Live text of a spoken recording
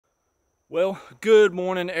Well, good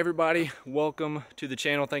morning everybody. Welcome to the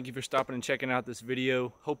channel. Thank you for stopping and checking out this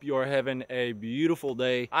video. Hope you are having a beautiful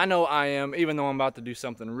day. I know I am, even though I'm about to do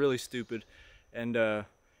something really stupid, and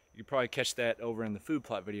you probably catch that over in the food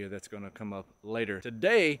plot video that's going to come up later.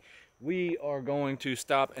 Today we are going to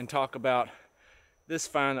stop and talk about this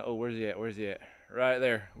fine, oh, where's he at? Right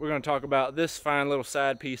there. We're going to talk about this fine little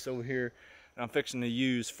side piece over here I'm fixing to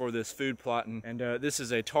use for this food plotting. And this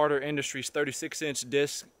is a Tarter Industries 36-inch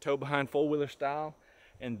disc tow behind four-wheeler style,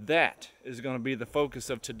 and that is going to be the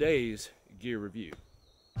focus of today's gear review.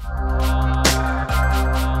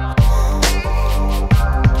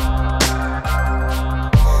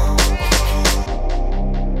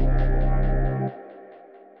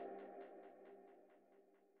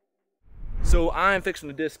 So I'm fixing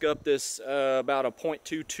to disc up this about a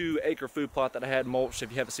 0.22 acre food plot that I had mulched.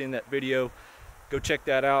 If you haven't seen that video, go check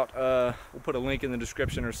that out. We'll put a link in the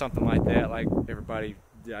description or something like that, like everybody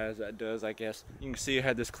does, I guess. You can see I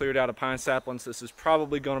had this cleared out of pine saplings. This is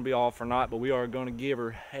probably going to be all for naught, but we are going to give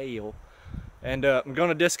her hail. And I'm going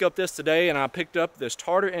to disc up this today, and I picked up this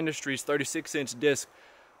Tarter Industries 36-inch disc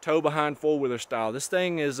tow behind four-wheeler style. This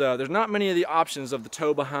thing is, there's not many of the options of the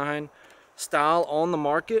tow behind style on the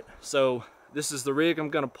market, so this is the rig I'm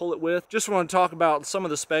going to pull it with. Just want to talk about some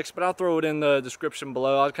of the specs, but I'll throw it in the description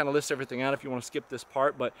below. I'll kind of list everything out if you want to skip this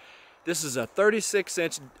part. But this is a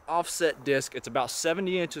 36-inch offset disc. It's about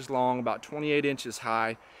 70 inches long, about 28 inches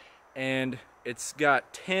high, and it's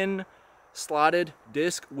got 10 slotted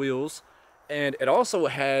disc wheels, and it also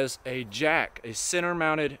has a jack, a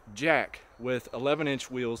center-mounted jack with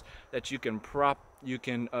 11-inch wheels that you can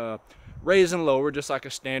raise and lower just like a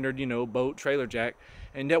standard, boat trailer jack.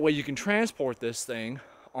 And that way you can transport this thing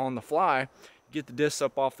on the fly, get the discs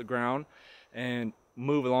up off the ground, and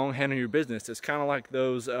move along, handle your business. It's kind of like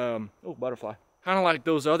those, oh, butterfly. Kind of like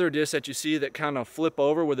those other discs that you see that kind of flip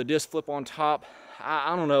over with the disc flip on top.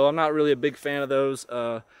 I don't know, I'm not really a big fan of those.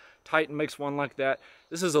 Titan makes one like that.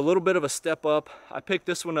 This is a little bit of a step up. I picked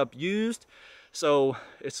this one up used, so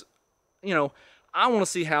it's, I want to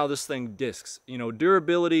see how this thing discs.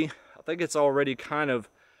 Durability, I think it's already kind of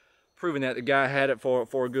proven that the guy had it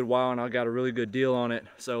for a good while, and I got a really good deal on it.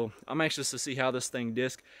 So I'm anxious to see how this thing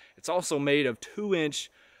discs. It's also made of 2-inch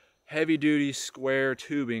heavy-duty square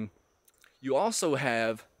tubing. You also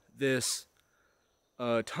have this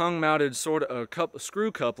tongue-mounted sort of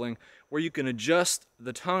screw coupling where you can adjust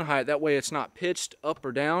the tongue height. That way it's not pitched up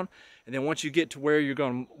or down. And then once you get to where you're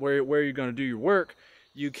going to do your work,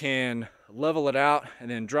 you can level it out and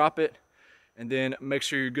then drop it, and then make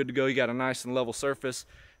sure you're good to go. You got a nice and level surface,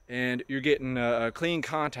 and you're getting a clean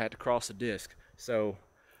contact across the disc. So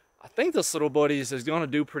I think this little buddy is going to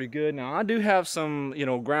do pretty good. Now I do have some,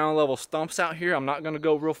 ground level stumps out here. I'm not going to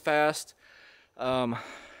go real fast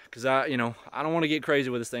because I don't want to get crazy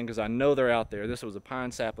with this thing because I know they're out there. This was a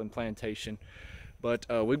pine sapling plantation, but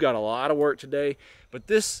we've got a lot of work today. But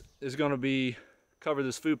this is going to cover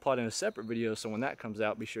this food plot in a separate video, so when that comes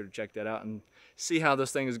out, be sure to check that out and see how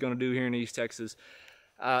this thing is going to do here in East Texas.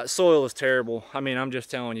 Soil is terrible. I mean, I'm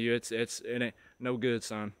just telling you, it ain't no good,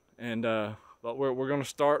 son. And but we're going to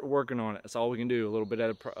start working on it. That's all we can do, a little bit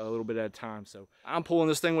at a time. So I'm pulling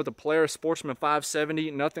this thing with a Polaris Sportsman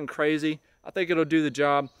 570. Nothing crazy. I think it'll do the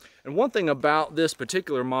job. And one thing about this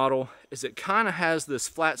particular model is it kind of has this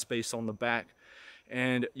flat space on the back,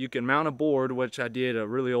 and you can mount a board, which I did, a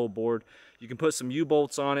really old board. You can put some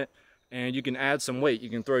U-bolts on it, and you can add some weight. You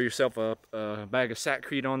can throw yourself a bag of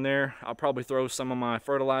Satcrete on there. I'll probably throw some of my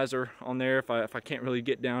fertilizer on there if I can't really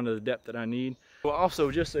get down to the depth that I need. Well, also,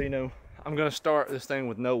 just so you know, I'm going to start this thing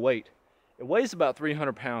with no weight. It weighs about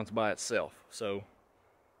 300 pounds by itself, so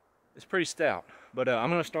it's pretty stout. But I'm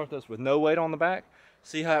going to start this with no weight on the back,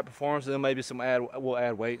 see how it performs, and then maybe we'll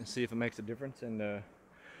add weight and see if it makes a difference, and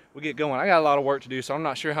we'll get going. I got a lot of work to do, so I'm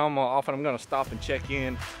not sure how often I'm going to stop and check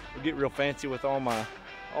in. We'll get real fancy with all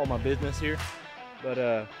my business here,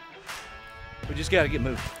 but we just got to get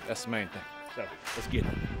moving. That's the main thing. So let's get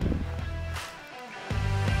it.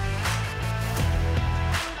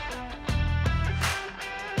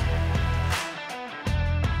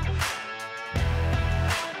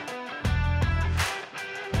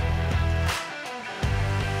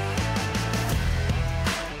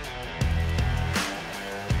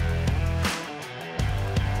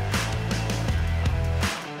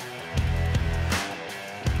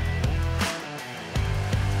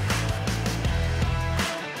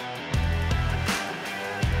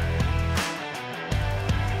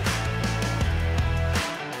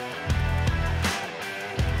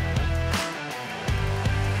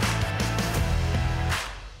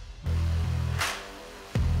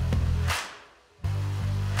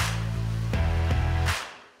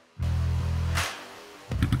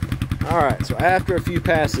 All right, so after a few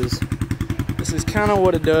passes, this is kind of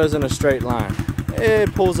what it does in a straight line.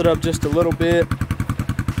 It pulls it up just a little bit,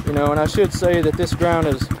 you know, and I should say that this ground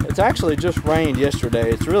it's actually just rained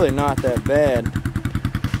yesterday. It's really not that bad.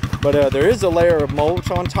 But there is a layer of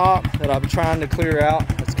mulch on top that I'm trying to clear out.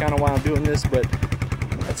 That's kind of why I'm doing this, but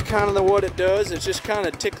that's kind of what it does. It's just kind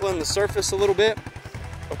of tickling the surface a little bit.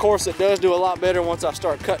 Of course, it does do a lot better once I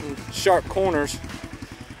start cutting sharp corners.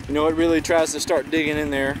 You know, it really tries to start digging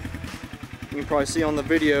in there. You can probably see on the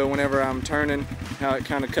video whenever I'm turning how it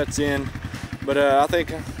kind of cuts in. But I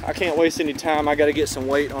think I can't waste any time. I got to get some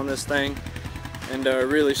weight on this thing and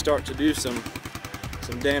really start to do some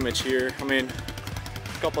damage here. I mean,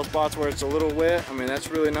 a couple of spots where it's a little wet. I mean, that's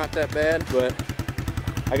really not that bad, but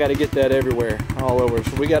I got to get that everywhere, all over.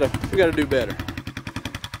 So we got to do better.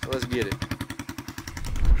 So let's get it.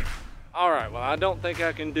 All right. Well, I don't think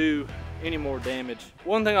I can do any more damage.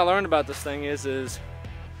 One thing I learned about this thing is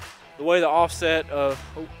the way the offset of,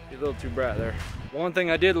 oh, you're a little too bright there. One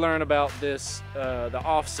thing I did learn about this, the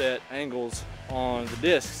offset angles on the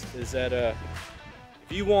discs, is that if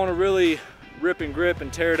you want to really rip and grip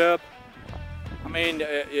and tear it up, I mean,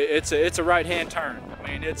 it's a right-hand turn.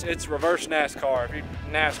 I mean, it's reverse NASCAR. If you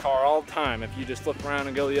NASCAR all the time, if you just flip around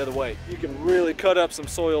and go the other way, you can really cut up some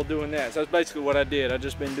soil doing that. So that's basically what I did. I've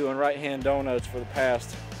just been doing right-hand donuts for the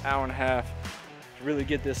past hour and a half to really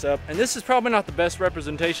get this up. And this is probably not the best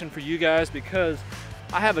representation for you guys because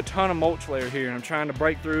I have a ton of mulch layer here and I'm trying to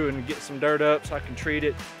break through and get some dirt up so I can treat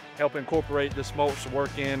it, help incorporate this mulch to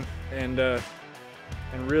work in, and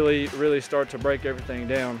really start to break everything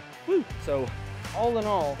down. Woo. So all in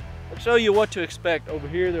all, I'll show you what to expect. Over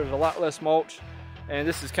here there's a lot less mulch, and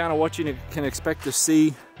this is kind of what you can expect to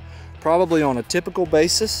see probably on a typical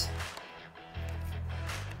basis,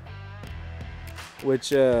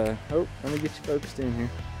 which oh, let me get you focused in here.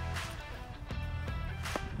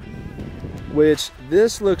 Which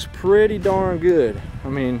this looks pretty darn good. I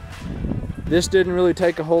mean, this didn't really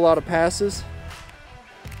take a whole lot of passes,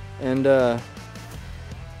 and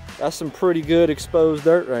that's some pretty good exposed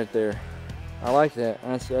dirt right there. I like that.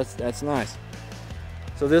 That's nice.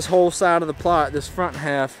 So this whole side of the plot, this front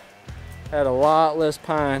half, had a lot less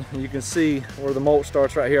pine. You can see where the mulch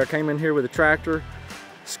starts right here. I came in here with a tractor,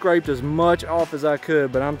 scraped as much off as I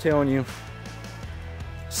could, but I'm telling you,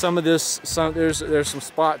 some of this, there's some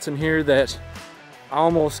spots in here that I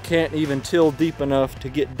almost can't even till deep enough to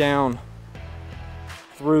get down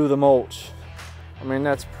through the mulch. I mean,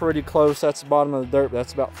 that's pretty close. That's the bottom of the dirt, but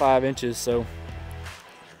that's about 5 inches. So,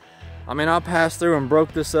 I mean, I passed through and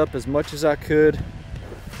broke this up as much as I could,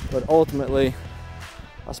 but ultimately,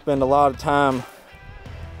 I spend a lot of time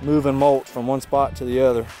moving mulch from one spot to the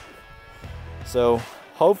other. So,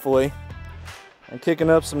 hopefully, I'm kicking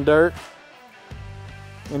up some dirt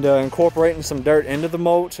and incorporating some dirt into the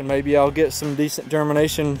mulch, and maybe I'll get some decent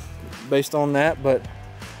germination based on that. But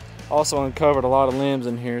also uncovered a lot of limbs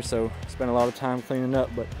in here, so spent a lot of time cleaning up.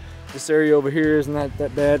 But this area over here isn't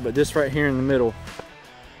that bad, but this right here in the middle,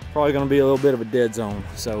 probably gonna be a little bit of a dead zone.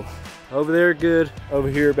 So over there good, over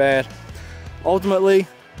here bad. Ultimately,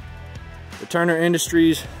 the Tarter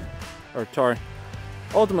Industries,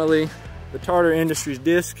 ultimately the Tarter Industries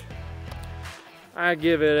disc, I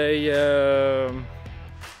give it a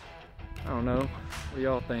I don't know, what do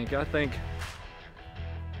y'all think? I think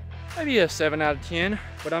maybe a 7 out of 10.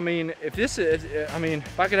 But I mean, if this is, I mean,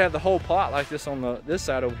 if I could have the whole plot like this on this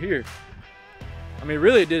side over here, I mean,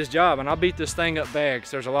 really it did its job. And I beat this thing up bad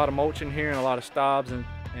because there's a lot of mulch in here and a lot of stobs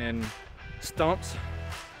and stumps.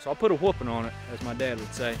 So I'll put a whooping on it, as my dad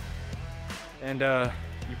would say. And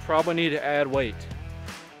you probably need to add weight.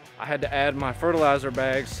 I had to add my fertilizer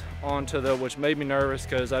bags onto which made me nervous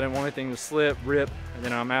because I didn't want anything to slip, rip, and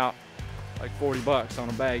then I'm out like 40 bucks on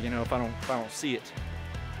a bag, you know, if I don't see it.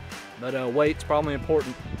 But weight's probably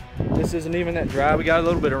important. This isn't even that dry. We got a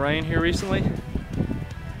little bit of rain here recently,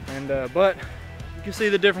 and but you can see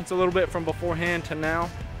the difference a little bit from beforehand to now.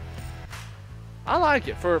 I like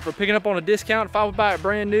it for picking up on a discount. If I would buy it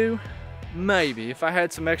brand new, maybe if I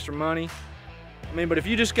had some extra money. I mean, but if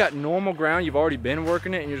you just got normal ground, you've already been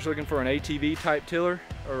working it, and you're just looking for an ATV type tiller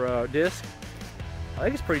or disc, I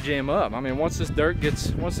think it's pretty jam up. I mean, once this dirt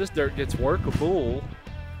gets workable,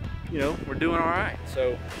 you know, we're doing all right.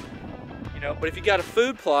 So, you know, but if you got a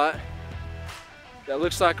food plot that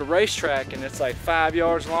looks like a racetrack and it's like 5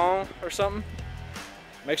 yards long or something,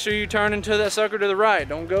 make sure you turn into that sucker to the right.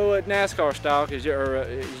 Don't go at NASCAR style, because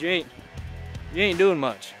you ain't doing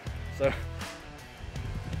much. So,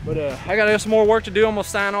 but I got some more work to do. I'm gonna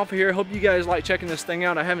sign off of here. Hope you guys like checking this thing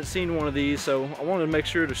out. I haven't seen one of these, so I wanted to make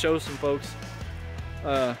sure to show some folks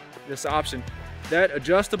this option. That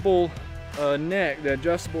adjustable neck, the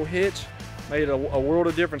adjustable hitch, made a world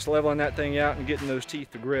of difference leveling that thing out and getting those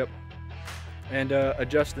teeth to grip. And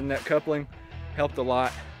adjusting that coupling helped a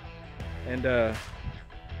lot. And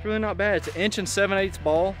it's really not bad. It's an 1 7/8"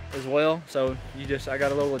 ball as well. So I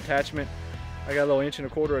got a little attachment. I got a little 1¼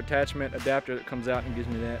 inch attachment adapter that comes out and gives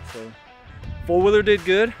me that. So four-wheeler did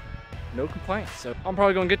good. No complaints. So I'm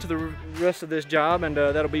probably gonna get to the rest of this job, and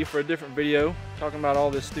that'll be for a different video, talking about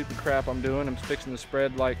all this stupid crap I'm doing. I'm fixing to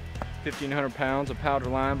spread like 1,500 pounds of powder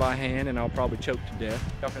lime by hand, and I'll probably choke to death.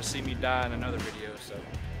 Y'all can see me die in another video. So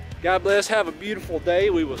God bless, have a beautiful day.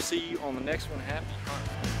 We will see you on the next one. Happy hunting.